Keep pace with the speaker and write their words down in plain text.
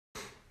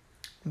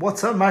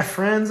What's up, my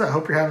friends? I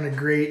hope you're having a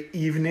great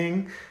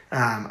evening.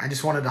 I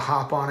just wanted to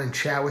hop on and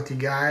chat with you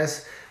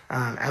guys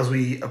as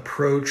we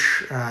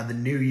approach the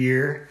new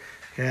year.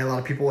 Okay, a lot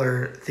of people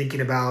are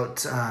thinking about,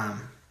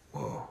 time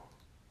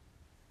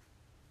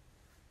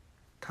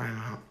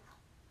out.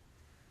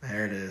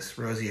 There it is,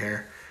 rosy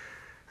hair.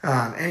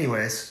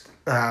 There's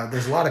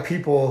a lot of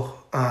people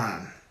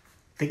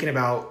thinking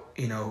about,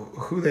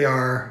 who they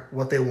are,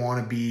 what they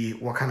want to be,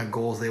 what kind of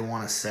goals they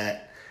want to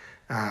set.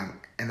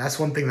 And that's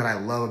one thing that I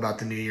love about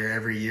the new year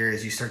every year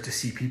is you start to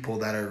see people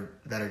that are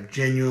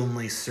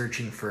genuinely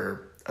searching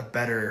for a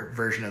better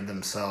version of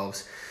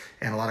themselves,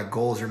 and a lot of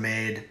goals are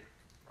made,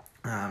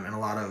 and a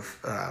lot of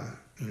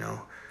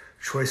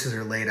choices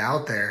are laid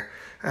out there.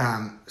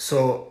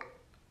 So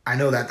I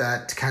know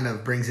that kind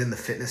of brings in the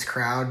fitness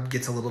crowd,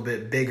 gets a little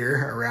bit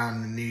bigger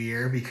around the new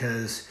year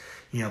because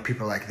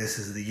people are like, this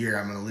is the year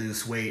I'm going to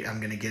lose weight. I'm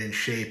going to get in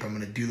shape. I'm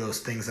going to do those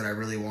things that I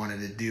really wanted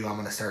to do. I'm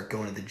going to start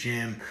going to the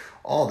gym,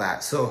 all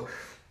that. So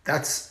I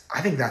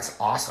think that's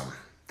awesome.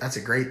 That's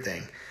a great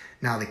thing.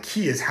 Now, the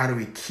key is how do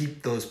we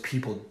keep those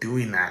people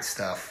doing that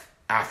stuff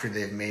after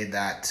they've made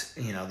that,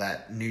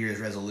 that New Year's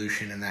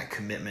resolution and that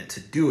commitment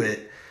to do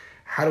it?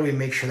 How do we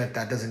make sure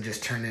that doesn't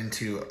just turn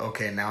into,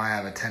 okay, now I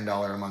have a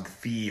 $10 a month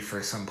fee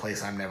for some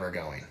place I'm never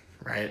going,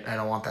 right? I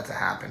don't want that to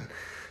happen.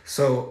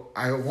 So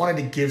I wanted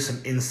to give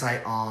some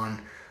insight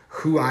on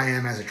who I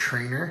am as a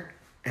trainer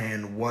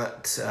and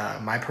what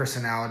my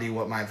personality,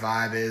 what my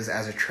vibe is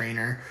as a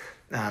trainer,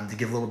 to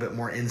give a little bit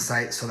more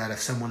insight so that if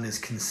someone is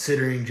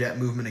considering Jet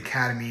Movement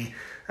Academy,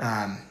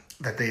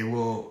 that they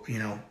will,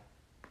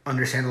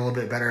 understand a little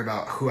bit better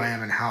about who I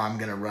am and how I'm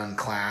going to run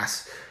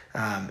class,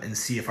 and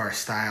see if our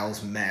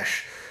styles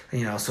mesh.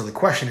 So the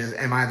question is,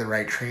 am I the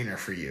right trainer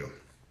for you?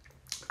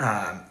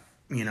 And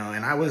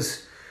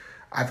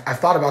I've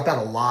thought about that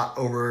a lot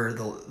over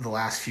the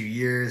last few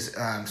years,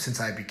 since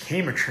I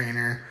became a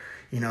trainer.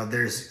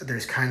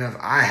 There's kind of,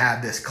 I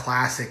had this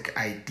classic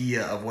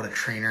idea of what a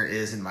trainer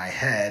is in my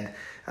head,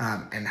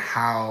 and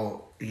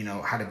how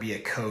to be a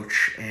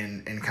coach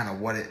and kind of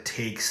what it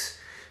takes,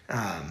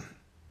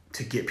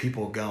 to get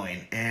people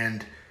going.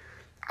 And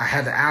I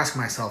had to ask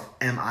myself,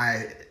 am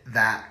I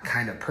that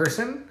kind of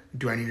person?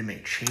 Do I need to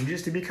make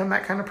changes to become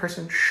that kind of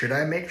person? Should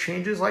I make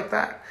changes like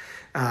that?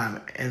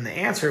 And the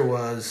answer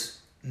was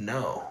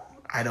no,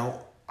 I don't.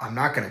 I'm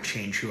not going to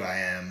change who I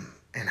am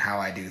and how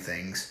I do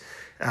things,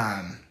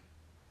 to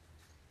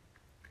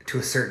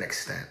a certain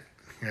extent.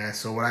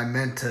 So what I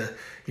mean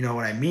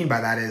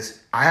by that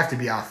is I have to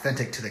be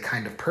authentic to the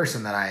kind of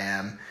person that I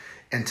am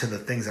and to the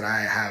things that I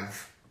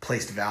have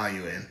placed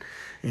value in.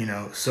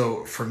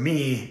 So for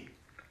me,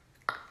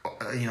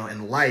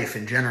 in life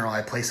in general,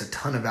 I place a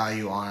ton of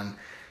value on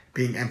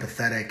being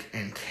empathetic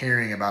and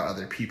caring about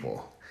other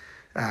people.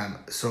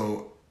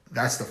 So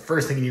that's the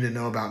first thing you need to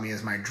know about me,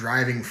 is my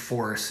driving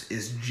force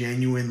is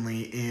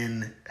genuinely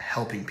in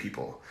helping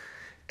people.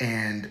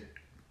 And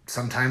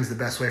sometimes the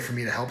best way for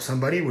me to help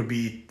somebody would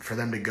be for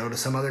them to go to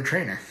some other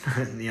trainer,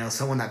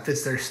 someone that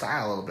fits their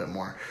style a little bit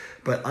more.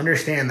 But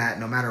understand that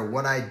no matter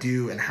what I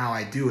do and how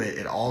I do it,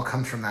 it all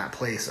comes from that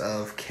place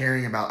of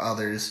caring about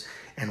others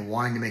and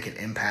wanting to make an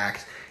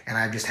impact. And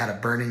I've just had a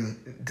burning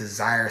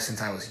desire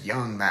since I was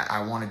young that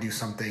I want to do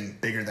something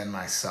bigger than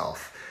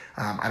myself.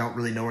 I don't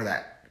really know where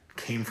that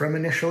came from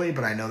initially,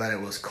 but I know that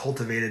it was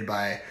cultivated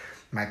by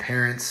my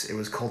parents. It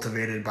was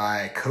cultivated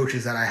by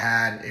coaches that I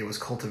had. It was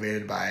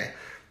cultivated by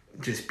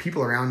just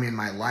people around me in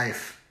my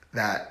life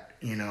that,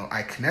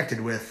 I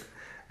connected with,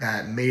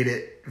 that made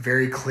it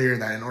very clear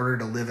that in order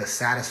to live a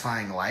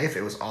satisfying life,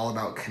 it was all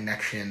about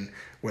connection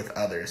with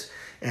others.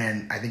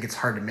 And I think it's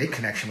hard to make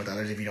connection with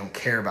others if you don't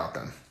care about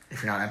them,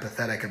 if you're not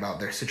empathetic about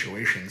their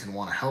situations and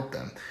want to help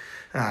them.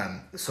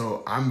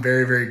 So I'm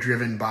very, very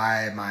driven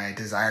by my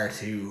desire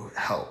to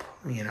help,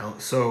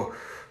 so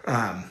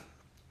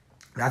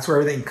that's where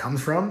everything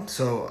comes from.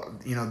 So,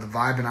 the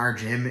vibe in our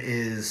gym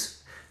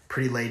is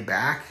pretty laid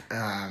back.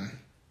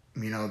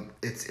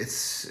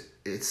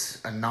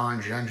 It's a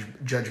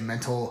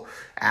non-judgmental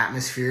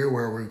atmosphere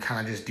where we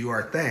kind of just do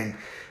our thing.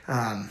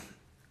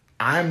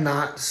 I'm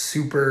not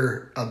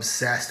super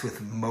obsessed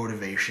with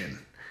motivation.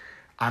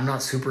 I'm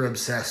not super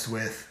obsessed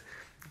with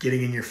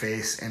getting in your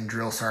face and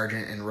drill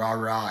sergeant and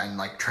rah-rah and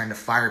like trying to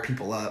fire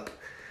people up,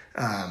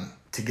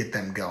 to get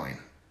them going.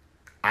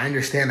 I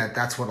understand that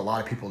that's what a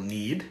lot of people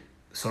need.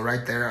 So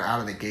right there out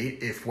of the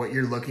gate, if what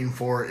you're looking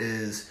for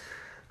is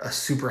a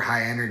super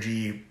high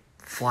energy,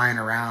 flying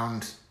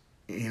around,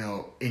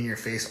 in your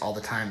face all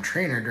the time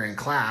trainer during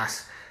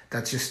class,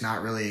 that's just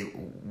not really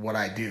what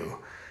I do.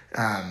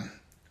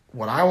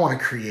 What I want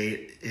to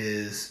create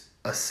is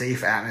a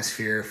safe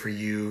atmosphere for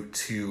you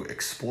to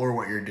explore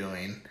what you're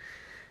doing,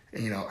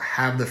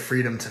 have the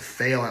freedom to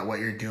fail at what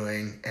you're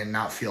doing and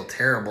not feel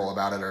terrible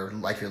about it or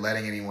like you're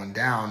letting anyone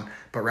down,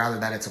 but rather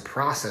that it's a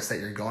process that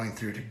you're going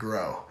through to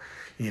grow,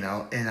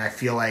 and I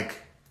feel like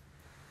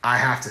I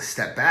have to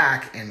step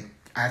back and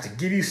I have to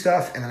give you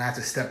stuff, and then I have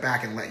to step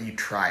back and let you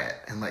try it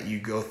and let you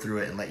go through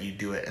it and let you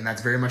do it. And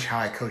that's very much how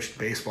I coached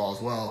baseball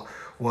as well,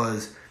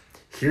 was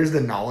here's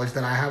the knowledge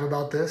that I have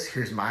about this.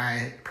 Here's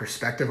my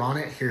perspective on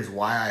it. Here's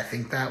why I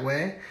think that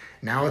way.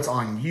 Now it's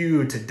on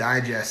you to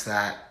digest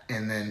that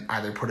and then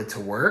either put it to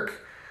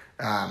work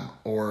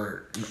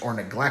or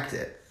neglect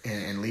it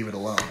and leave it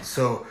alone.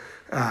 So,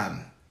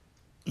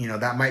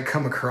 that might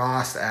come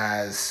across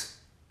as,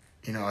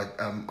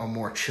 a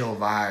more chill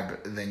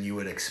vibe than you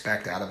would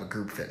expect out of a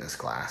group fitness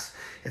class.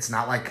 It's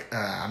not like,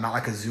 I'm not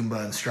like a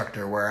Zumba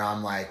instructor where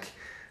I'm like,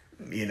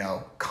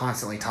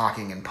 constantly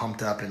talking and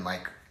pumped up and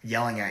like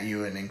yelling at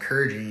you and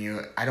encouraging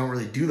you. I don't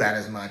really do that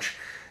as much.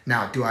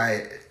 Now, do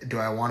I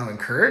want to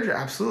encourage?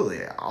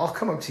 Absolutely. I'll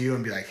come up to you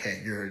and be like,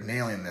 hey, you're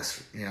nailing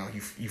this.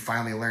 You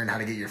finally learned how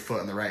to get your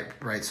foot in the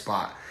right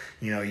spot.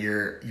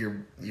 Your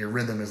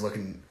rhythm is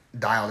looking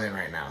dialed in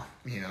right now,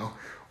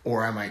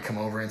 Or I might come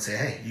over and say,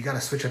 hey, you got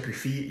to switch up your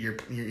feet. You're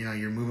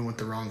moving with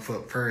the wrong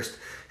foot first.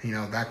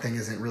 That thing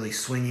isn't really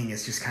swinging.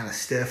 It's just kind of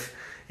stiff.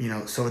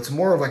 So it's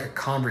more of like a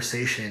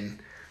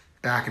conversation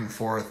back and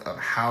forth of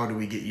how do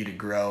we get you to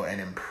grow and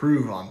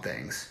improve on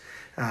things.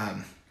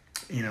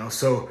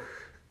 So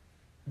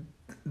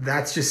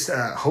that's just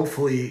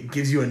hopefully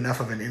gives you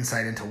enough of an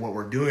insight into what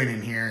we're doing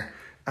in here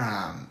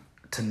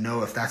to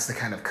know if that's the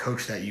kind of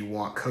coach that you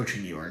want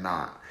coaching you or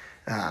not.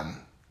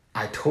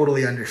 I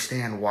totally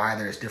understand why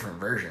there's different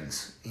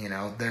versions.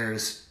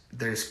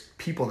 There's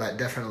people that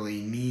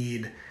definitely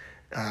need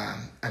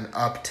an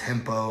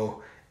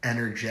up-tempo,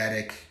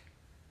 energetic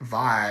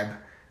vibe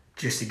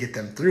just to get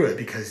them through it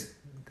because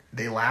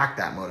they lack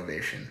that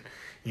motivation.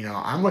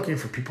 I'm looking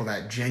for people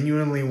that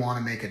genuinely want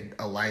to make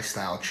a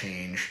lifestyle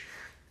change,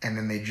 and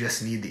then they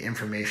just need the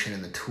information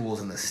and the tools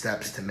and the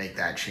steps to make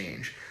that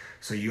change.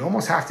 So you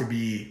almost have to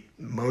be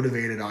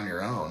motivated on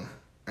your own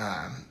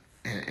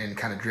and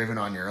kind of driven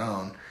on your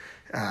own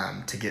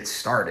to get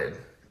started.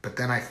 But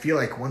then I feel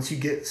like once you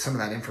get some of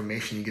that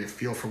information, you get a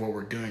feel for what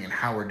we're doing and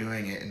how we're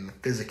doing it, and the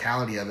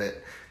physicality of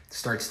it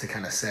starts to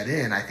kind of set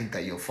in. I think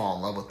that you'll fall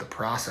in love with the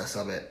process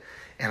of it.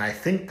 And I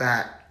think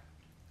that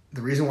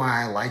the reason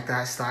why I like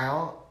that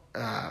style,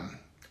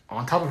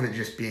 on top of it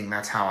just being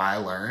that's how I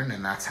learn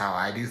and that's how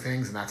I do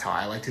things and that's how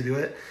I like to do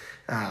it,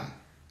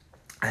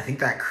 I think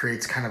that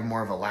creates kind of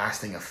more of a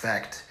lasting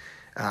effect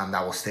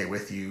that will stay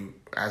with you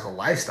as a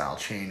lifestyle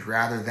change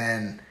rather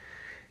than,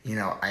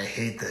 I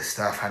hate this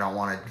stuff. I don't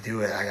want to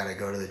do it. I got to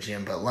go to the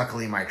gym. But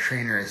luckily my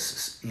trainer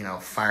is,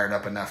 fired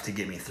up enough to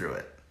get me through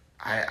it.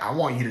 I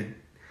want you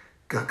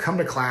to come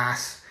to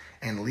class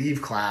and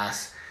leave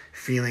class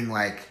feeling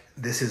like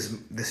this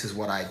is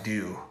what I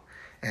do,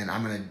 and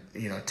I'm going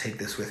to, take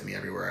this with me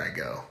everywhere I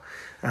go.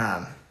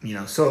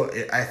 So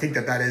I think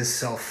that is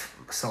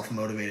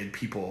self-motivated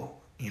people,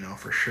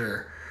 for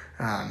sure.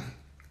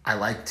 I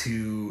like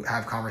to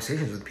have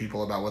conversations with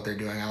people about what they're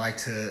doing. I like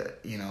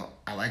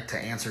to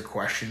answer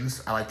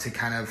questions. I like to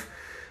kind of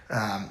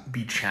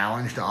be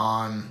challenged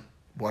on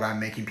what I'm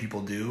making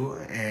people do.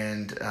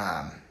 And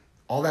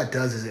all that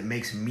does is it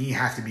makes me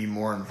have to be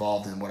more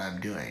involved in what I'm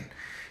doing.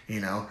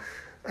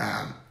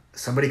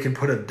 Somebody can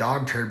put a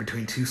dog turd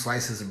between two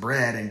slices of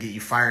bread and get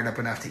you fired up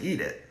enough to eat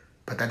it,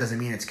 but that doesn't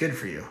mean it's good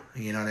for you.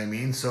 You know what I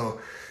mean?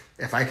 So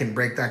if I can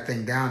break that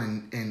thing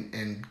down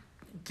and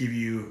give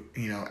you,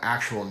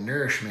 actual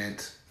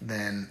nourishment,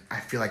 then I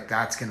feel like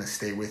that's going to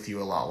stay with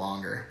you a lot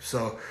longer.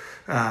 So,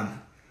 I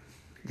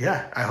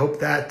hope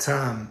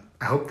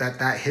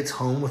that hits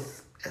home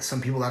with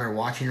some people that are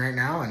watching right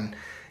now. And,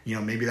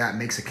 maybe that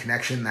makes a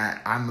connection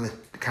that I'm the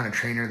kind of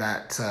trainer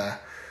that,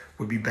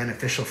 would be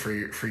beneficial for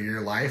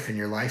your life and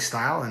your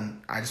lifestyle.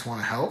 And I just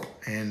want to help.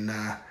 And,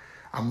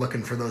 I'm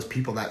looking for those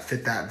people that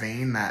fit that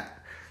vein,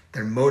 that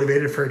they're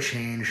motivated for a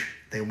change.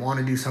 They want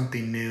to do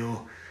something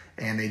new,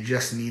 and they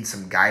just need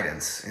some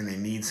guidance and they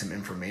need some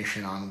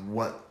information on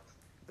what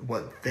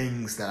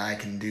things that I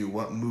can do,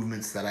 what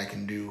movements that I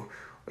can do,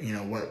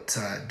 what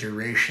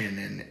duration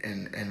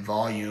and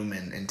volume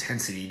and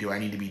intensity do I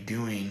need to be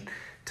doing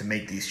to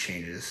make these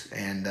changes.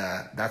 And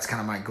that's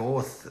kind of my goal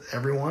with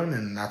everyone,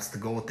 and that's the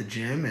goal with the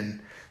gym, and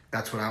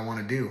that's what I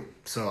want to do.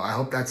 So I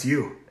hope that's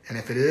you. And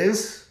if it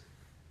is,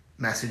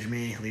 message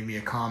me, leave me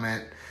a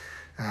comment.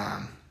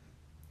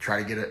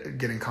 Try to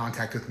get in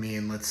contact with me,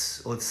 and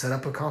let's set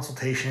up a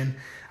consultation.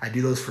 I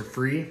do those for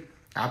free,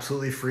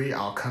 absolutely free.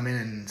 I'll come in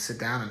and sit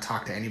down and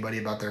talk to anybody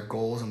about their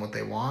goals and what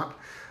they want.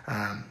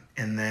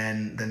 And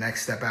then the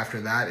next step after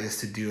that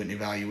is to do an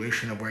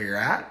evaluation of where you're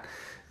at.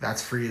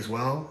 That's free as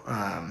well.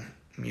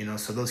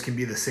 So those can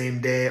be the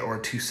same day or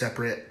two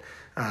separate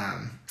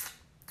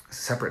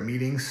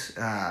meetings.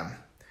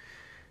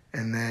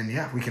 And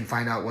then, we can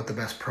find out what the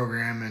best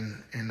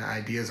program and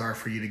ideas are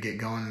for you to get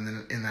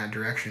going in that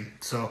direction.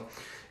 So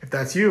if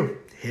that's you,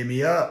 hit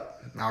me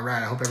up. All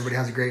right. I hope everybody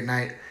has a great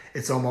night.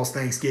 It's almost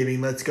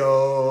Thanksgiving. Let's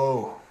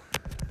go.